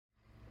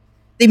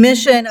The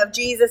mission of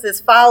Jesus'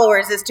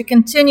 followers is to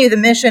continue the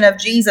mission of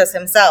Jesus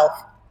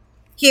himself.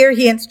 Here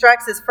he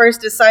instructs his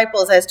first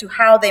disciples as to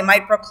how they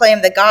might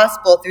proclaim the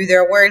gospel through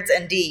their words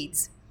and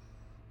deeds.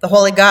 The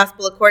Holy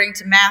Gospel according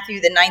to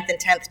Matthew, the 9th and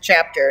 10th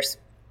chapters.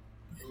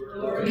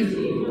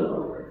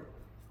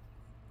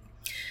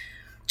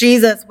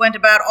 Jesus went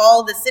about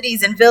all the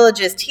cities and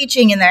villages,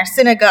 teaching in their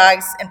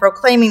synagogues and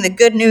proclaiming the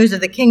good news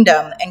of the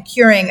kingdom and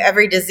curing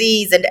every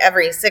disease and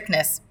every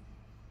sickness.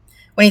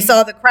 When he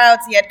saw the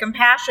crowds, he had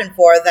compassion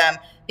for them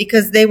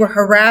because they were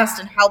harassed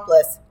and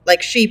helpless,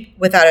 like sheep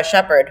without a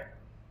shepherd.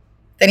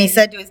 Then he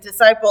said to his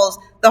disciples,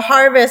 "The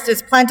harvest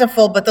is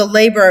plentiful, but the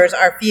laborers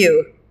are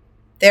few.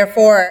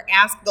 Therefore,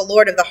 ask the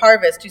Lord of the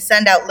harvest to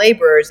send out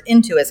laborers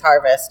into his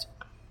harvest."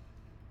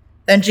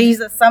 Then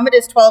Jesus summoned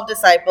his 12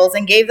 disciples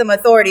and gave them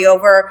authority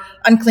over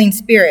unclean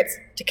spirits,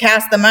 to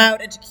cast them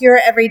out and to cure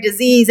every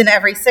disease and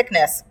every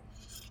sickness.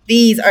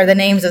 These are the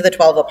names of the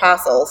 12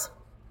 apostles.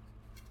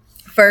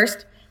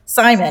 First,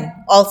 Simon,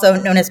 also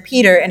known as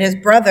Peter, and his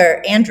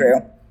brother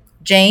Andrew,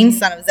 James,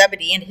 son of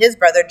Zebedee, and his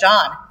brother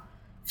John,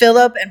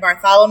 Philip and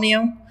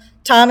Bartholomew,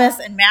 Thomas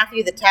and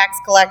Matthew the tax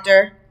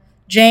collector,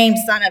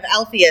 James, son of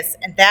Alphaeus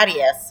and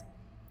Thaddeus,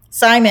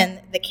 Simon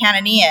the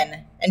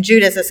Canaanian, and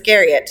Judas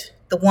Iscariot,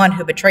 the one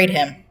who betrayed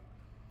him.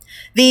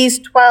 These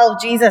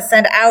 12 Jesus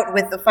sent out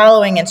with the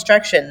following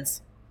instructions: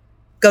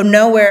 "Go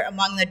nowhere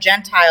among the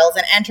Gentiles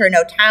and enter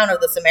no town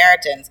of the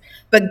Samaritans,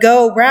 but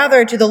go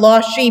rather to the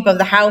lost sheep of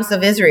the house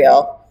of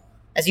Israel.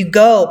 As you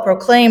go,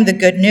 proclaim the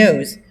good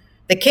news.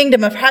 The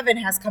kingdom of heaven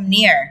has come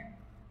near.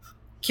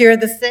 Cure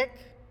the sick,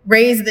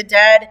 raise the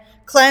dead,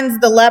 cleanse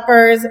the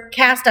lepers,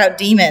 cast out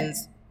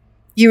demons.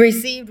 You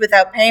received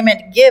without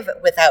payment, give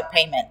without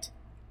payment.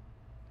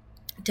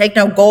 Take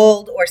no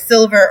gold or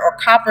silver or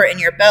copper in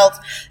your belts,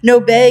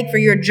 no bag for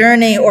your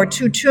journey, or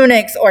 2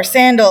 tunics or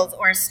sandals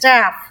or a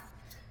staff,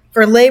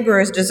 for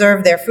laborers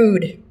deserve their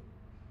food.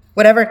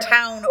 Whatever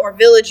town or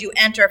village you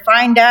enter,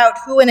 find out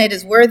who in it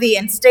is worthy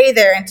and stay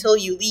there until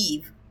you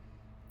leave.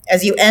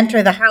 As you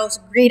enter the house,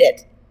 greet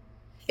it.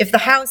 If the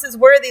house is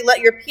worthy, let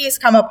your peace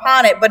come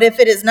upon it, but if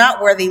it is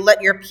not worthy,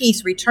 let your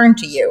peace return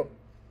to you.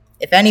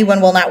 If anyone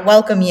will not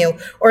welcome you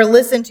or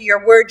listen to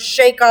your words,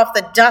 shake off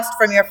the dust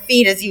from your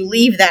feet as you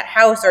leave that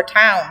house or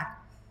town.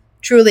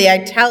 Truly, I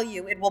tell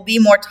you, it will be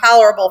more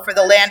tolerable for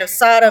the land of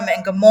Sodom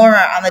and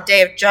Gomorrah on the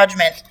day of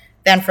judgment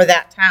than for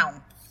that town.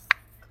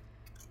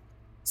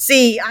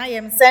 See, I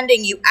am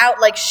sending you out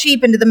like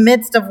sheep into the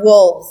midst of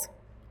wolves.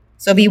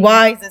 So be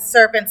wise as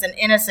serpents and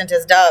innocent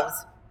as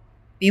doves.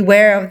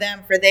 Beware of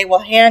them, for they will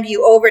hand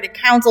you over to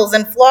councils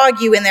and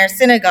flog you in their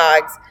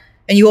synagogues,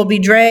 and you will be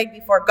dragged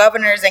before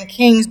governors and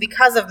kings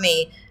because of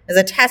me as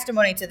a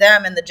testimony to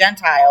them and the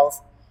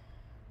Gentiles.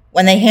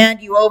 When they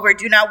hand you over,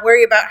 do not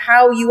worry about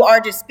how you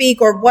are to speak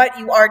or what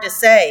you are to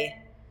say,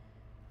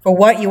 for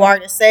what you are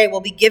to say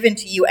will be given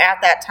to you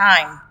at that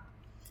time.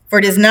 For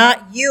it is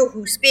not you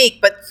who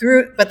speak, but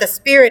the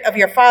Spirit of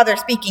your Father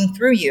speaking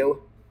through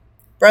you.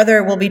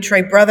 Brother will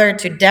betray brother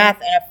to death,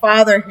 and a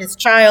father his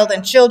child,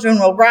 and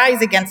children will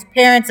rise against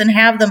parents and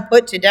have them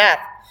put to death.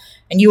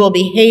 And you will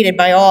be hated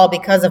by all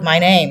because of my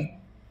name.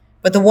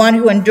 But the one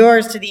who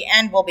endures to the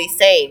end will be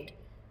saved.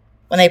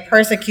 When they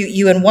persecute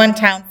you in one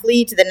town,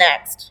 flee to the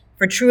next.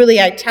 For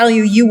truly I tell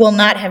you, you will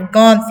not have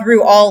gone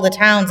through all the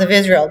towns of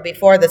Israel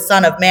before the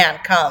Son of Man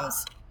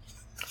comes."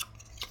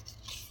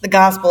 The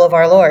Gospel of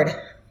our Lord.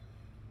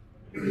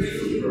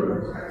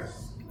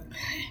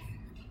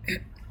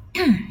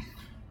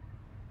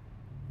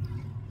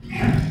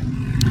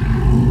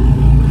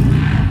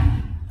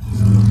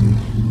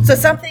 So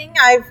something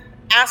I've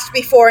asked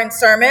before in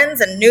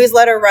sermons and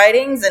newsletter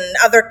writings and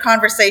other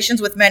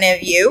conversations with many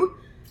of you,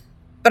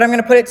 but I'm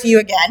going to put it to you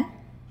again.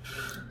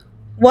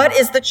 What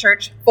is the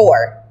church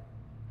for?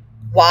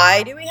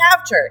 Why do we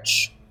have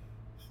church?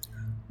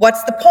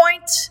 What's the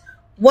point?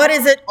 What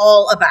is it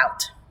all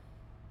about?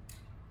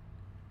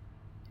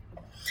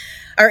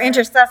 Our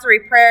intercessory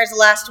prayers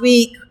last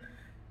week,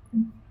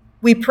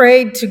 we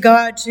prayed to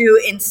God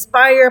to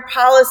inspire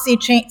policy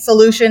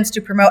solutions to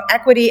promote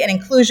equity and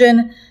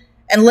inclusion.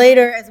 And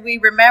later, as we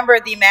remember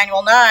the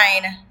Emmanuel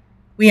 9,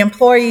 we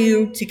implore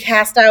you to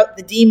cast out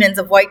the demons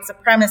of white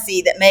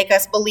supremacy that make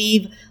us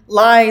believe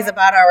lies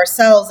about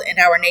ourselves and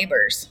our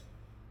neighbors.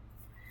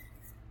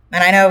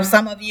 And I know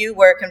some of you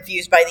were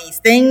confused by these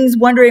things,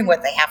 wondering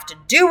what they have to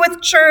do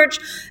with church,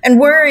 and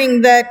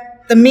worrying that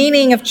the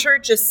meaning of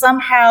church is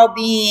somehow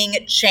being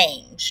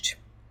changed.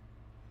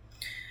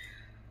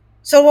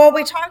 So while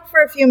we talk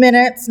for a few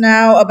minutes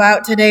now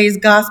about today's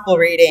gospel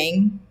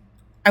reading,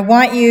 I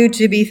want you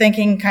to be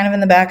thinking kind of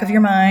in the back of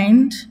your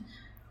mind,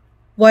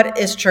 what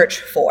is church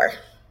for?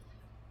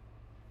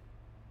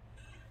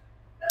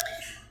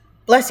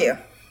 Bless you.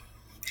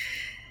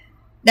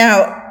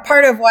 Now,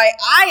 part of why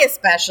I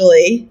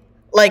especially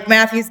like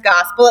Matthew's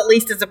gospel, at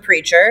least as a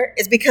preacher,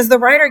 is because the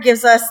writer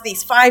gives us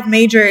these 5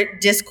 major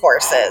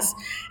discourses.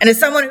 And as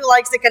someone who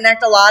likes to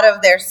connect a lot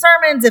of their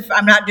sermons, if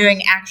I'm not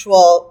doing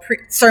actual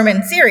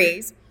sermon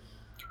series,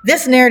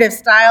 this narrative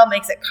style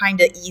makes it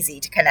kind of easy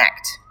to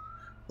connect.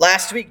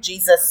 Last week,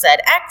 Jesus said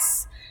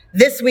X.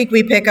 This week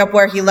we pick up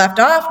where he left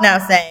off, now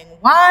saying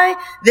why,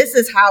 this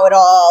is how it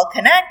all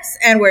connects,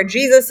 and where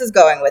Jesus is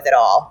going with it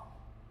all.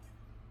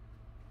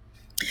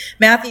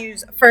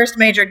 Matthew's first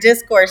major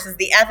discourse is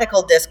the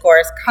ethical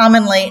discourse,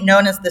 commonly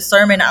known as the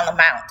Sermon on the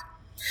Mount.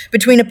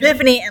 Between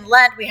Epiphany and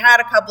Lent, we had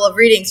a couple of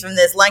readings from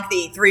this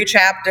lengthy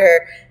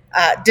 3-chapter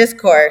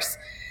discourse,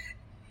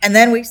 and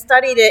then we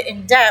studied it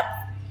in depth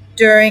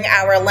during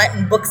our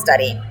Lenten book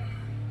study.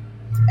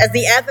 As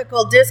the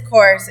ethical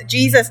discourse,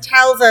 Jesus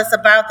tells us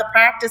about the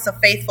practice of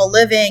faithful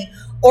living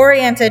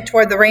oriented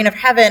toward the reign of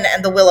heaven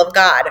and the will of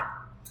God.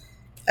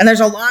 And there's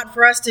a lot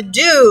for us to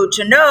do,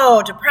 to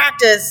know, to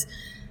practice,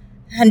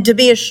 and to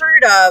be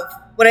assured of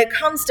when it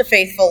comes to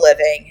faithful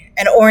living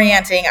and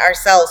orienting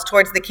ourselves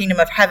towards the kingdom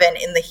of heaven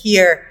in the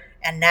here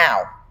and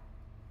now.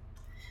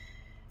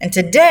 And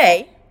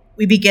today,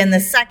 we begin the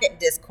second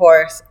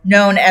discourse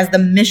known as the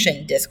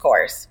Mission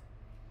Discourse.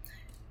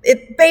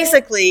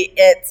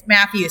 It's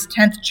Matthew's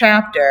 10th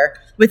chapter,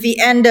 with the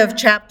end of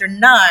chapter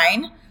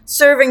 9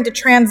 serving to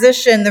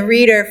transition the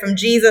reader from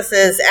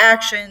Jesus'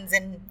 actions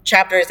in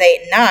chapters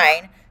 8 and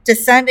 9 to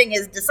sending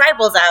his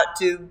disciples out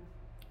to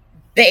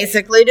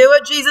basically do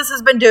what Jesus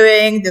has been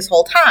doing this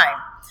whole time,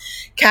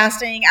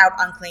 casting out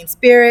unclean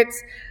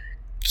spirits,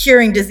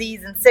 curing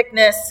disease and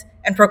sickness,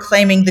 and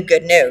proclaiming the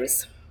good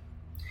news.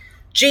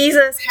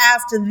 Jesus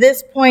has, to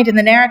this point in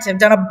the narrative,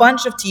 done a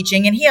bunch of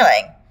teaching and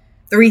healing.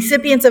 The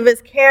recipients of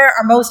his care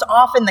are most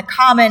often the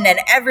common and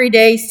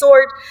everyday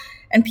sort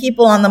and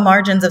people on the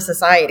margins of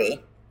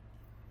society.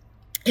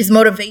 His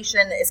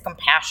motivation is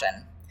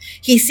compassion.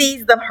 He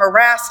sees them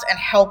harassed and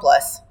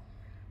helpless.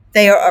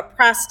 They are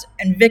oppressed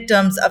and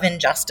victims of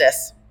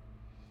injustice.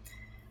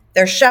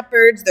 Their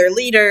shepherds, their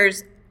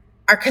leaders,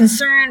 are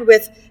concerned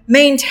with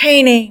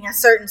maintaining a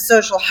certain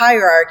social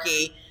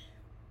hierarchy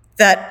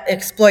that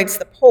exploits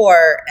the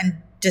poor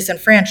and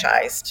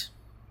disenfranchised.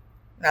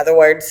 In other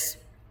words,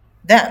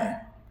 them.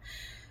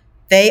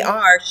 They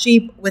are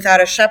sheep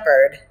without a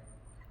shepherd,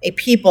 a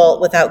people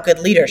without good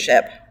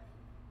leadership.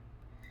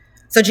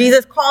 So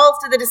Jesus calls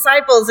to the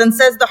disciples and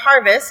says the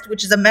harvest,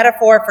 which is a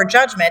metaphor for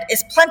judgment,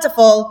 is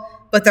plentiful,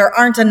 but there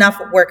aren't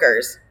enough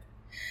workers.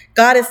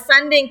 God is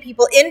sending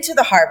people into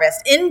the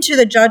harvest, into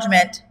the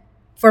judgment,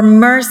 for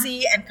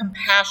mercy and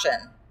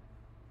compassion.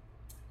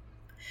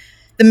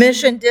 The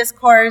mission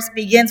discourse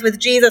begins with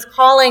Jesus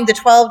calling the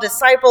 12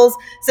 disciples,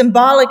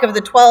 symbolic of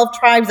the 12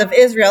 tribes of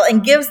Israel,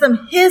 and gives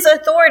them his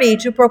authority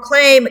to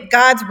proclaim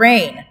God's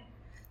reign,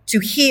 to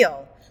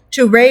heal,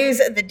 to raise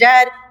the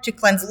dead, to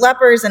cleanse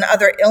lepers and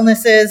other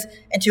illnesses,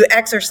 and to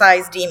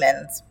exorcise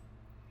demons.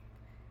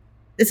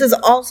 This is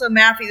also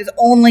Matthew's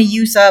only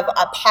use of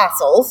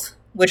apostles,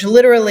 which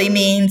literally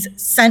means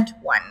sent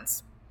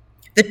ones.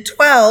 The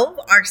 12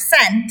 are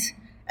sent,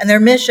 and their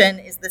mission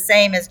is the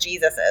same as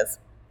Jesus's.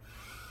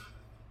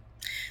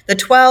 The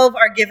 12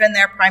 are given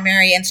their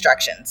primary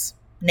instructions.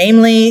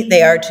 Namely,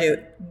 they are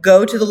to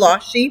go to the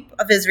lost sheep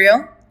of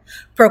Israel,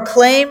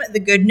 proclaim the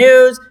good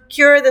news,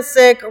 cure the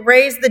sick,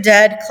 raise the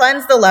dead,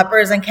 cleanse the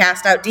lepers, and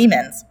cast out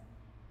demons.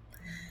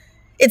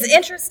 It's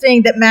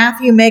interesting that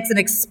Matthew makes an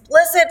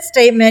explicit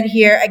statement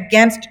here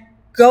against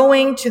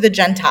going to the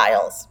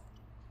Gentiles.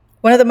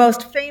 One of the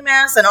most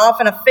famous and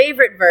often a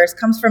favorite verse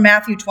comes from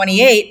Matthew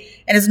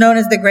 28 and is known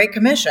as the Great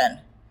Commission.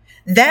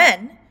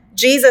 Then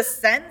Jesus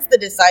sends the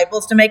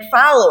disciples to make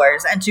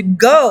followers and to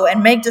go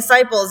and make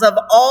disciples of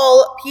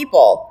all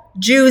people,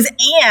 Jews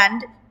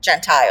and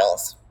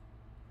Gentiles.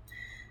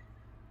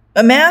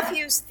 But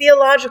Matthew's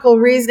theological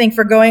reasoning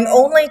for going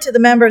only to the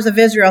members of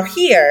Israel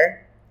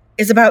here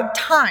is about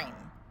time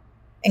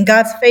and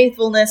God's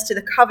faithfulness to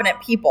the covenant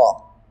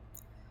people.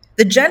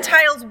 The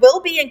Gentiles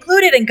will be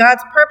included in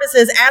God's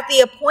purposes at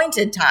the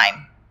appointed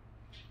time.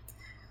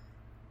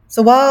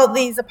 So while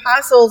these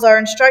apostles are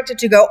instructed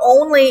to go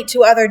only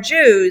to other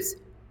Jews,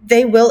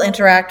 they will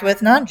interact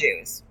with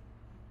non-Jews.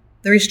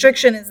 The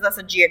restriction is thus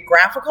a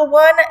geographical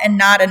one and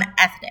not an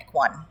ethnic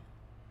one.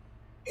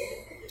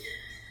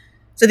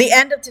 So the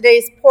end of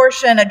today's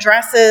portion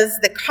addresses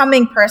the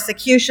coming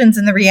persecutions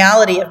and the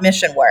reality of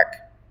mission work.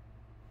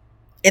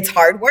 It's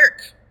hard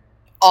work,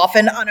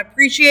 often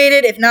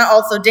unappreciated, if not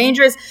also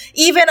dangerous,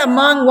 even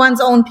among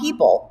one's own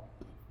people.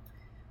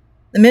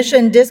 The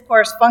mission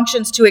discourse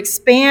functions to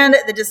expand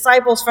the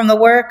disciples from the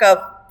work of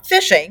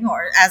fishing,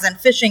 or as in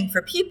fishing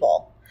for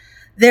people.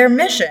 Their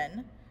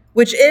mission,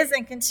 which is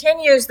and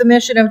continues the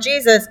mission of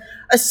Jesus,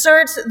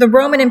 asserts the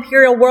Roman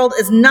imperial world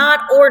is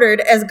not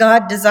ordered as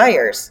God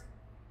desires.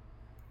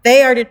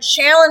 They are to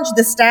challenge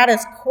the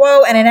status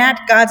quo and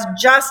enact God's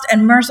just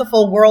and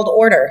merciful world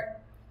order.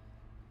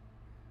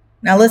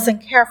 Now listen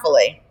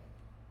carefully.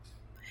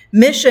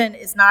 Mission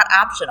is not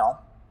optional.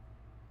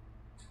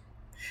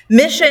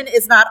 Mission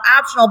is not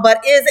optional,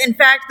 but is in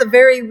fact the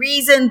very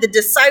reason the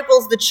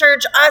disciples, the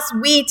church, us,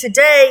 we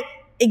today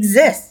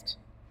exist.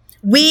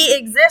 We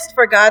exist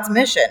for God's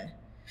mission,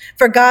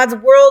 for God's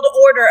world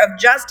order of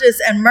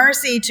justice and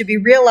mercy to be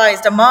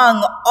realized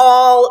among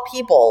all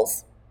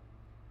peoples.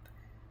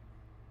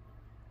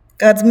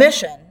 God's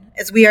mission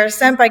as we are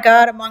sent by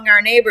God among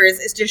our neighbors,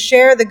 is to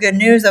share the good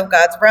news of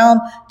God's realm,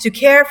 to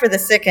care for the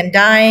sick and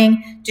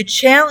dying, to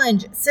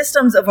challenge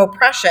systems of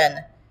oppression,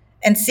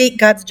 and seek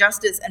God's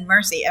justice and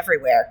mercy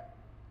everywhere.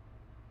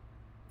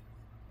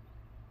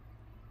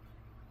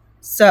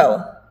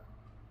 So,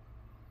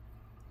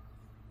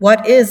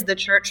 what is the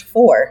church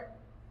for?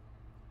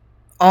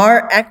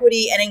 Are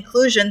equity and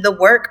inclusion the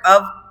work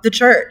of the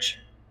church?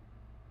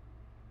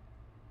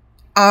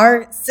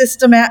 Are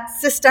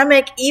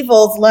systemic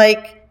evils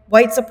like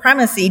white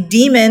supremacy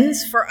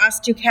demons for us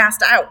to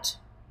cast out?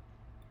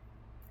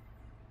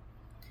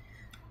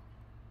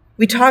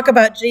 We talk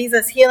about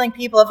Jesus healing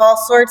people of all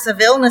sorts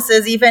of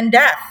illnesses, even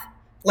death.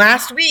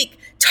 Last week,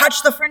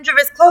 touch the fringe of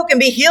his cloak and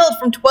be healed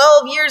from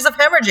 12 years of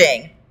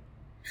hemorrhaging.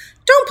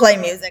 Don't play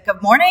music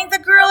of mourning. The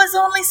girl is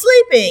only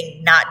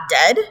sleeping, not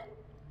dead.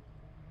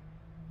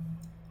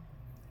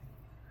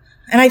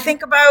 And I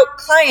think about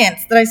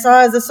clients that I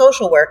saw as a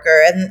social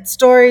worker and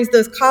stories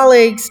those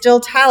colleagues still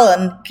tell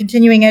in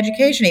continuing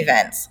education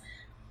events.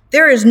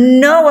 There is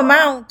no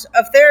amount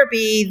of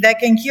therapy that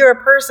can cure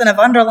a person of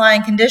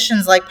underlying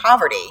conditions like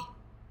poverty.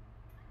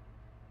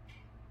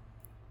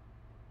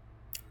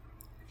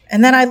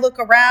 And then I look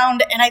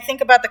around and I think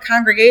about the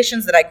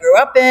congregations that I grew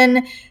up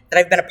in, that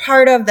I've been a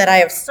part of, that I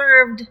have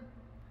served.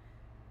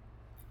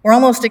 We're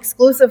almost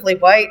exclusively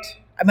white.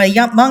 I'm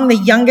among the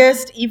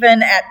youngest,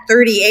 even at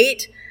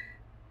 38.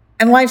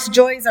 And life's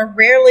joys are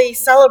rarely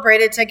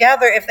celebrated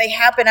together if they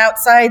happen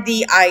outside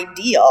the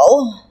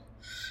ideal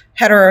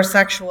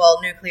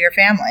heterosexual nuclear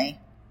family.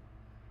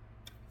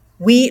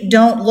 We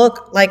don't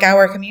look like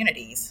our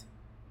communities.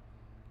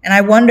 And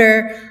I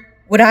wonder,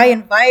 would I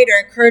invite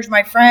or encourage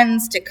my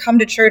friends to come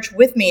to church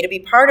with me to be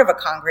part of a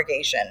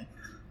congregation?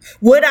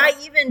 Would I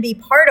even be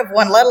part of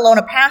one, let alone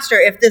a pastor,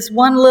 if this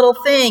one little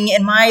thing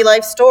in my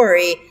life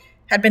story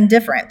had been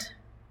different?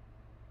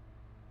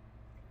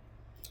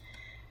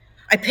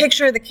 I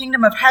picture the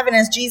kingdom of heaven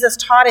as Jesus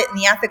taught it in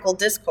the ethical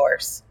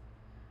discourse,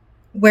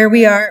 where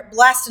we are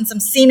blessed in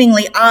some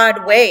seemingly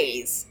odd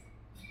ways,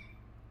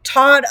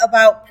 taught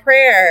about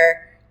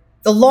prayer,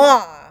 the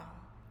law,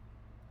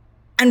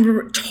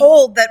 and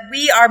told that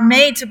we are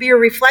made to be a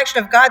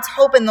reflection of God's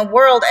hope in the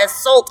world as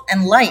salt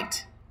and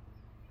light.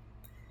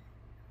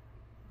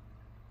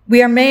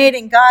 We are made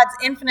in God's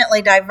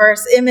infinitely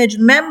diverse image,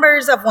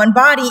 members of one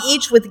body,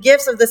 each with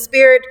gifts of the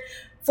Spirit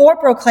for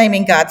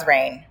proclaiming God's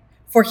reign,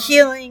 for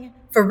healing,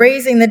 for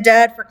raising the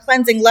dead, for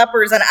cleansing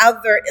lepers and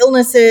other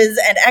illnesses,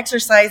 and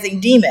exorcising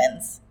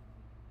demons.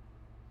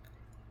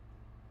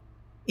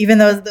 Even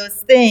though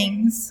those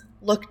things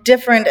look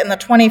different in the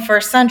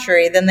 21st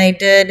century than they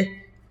did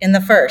in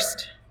the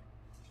first.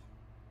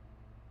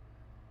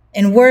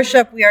 In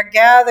worship, we are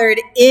gathered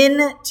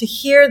in to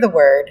hear the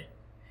word,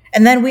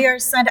 and then we are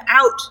sent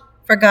out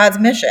for God's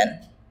mission.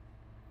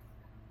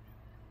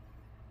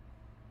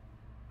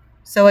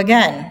 So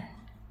again,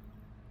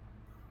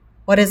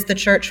 what is the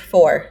church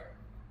for?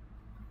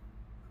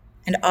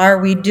 And are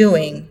we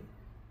doing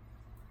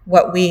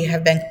what we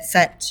have been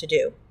sent to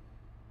do?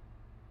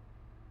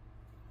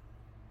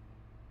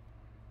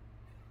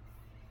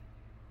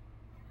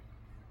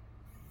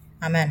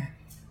 Amen.